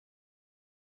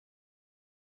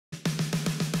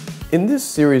In this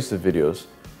series of videos,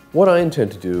 what I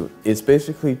intend to do is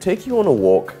basically take you on a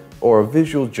walk or a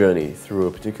visual journey through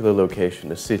a particular location,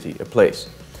 a city, a place,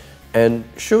 and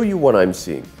show you what I'm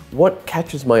seeing, what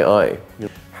catches my eye,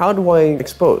 how do I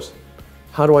expose,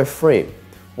 how do I frame,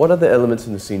 what other elements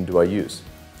in the scene do I use.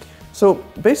 So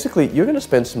basically, you're going to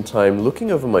spend some time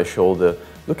looking over my shoulder,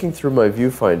 looking through my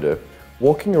viewfinder,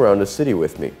 walking around a city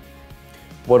with me.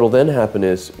 What will then happen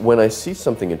is, when I see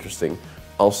something interesting,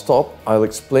 I'll stop, I'll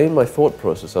explain my thought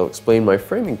process, I'll explain my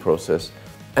framing process,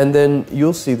 and then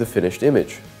you'll see the finished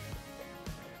image.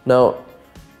 Now,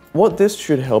 what this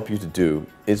should help you to do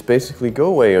is basically go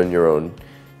away on your own,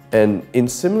 and in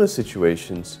similar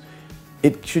situations,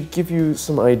 it should give you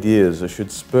some ideas, or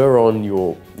should spur on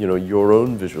your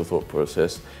own visual thought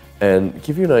process and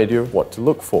give you an idea of what to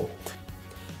look for.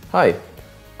 Hi,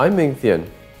 I'm Ming Thein.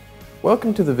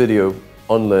 Welcome to the video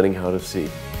on learning how to see.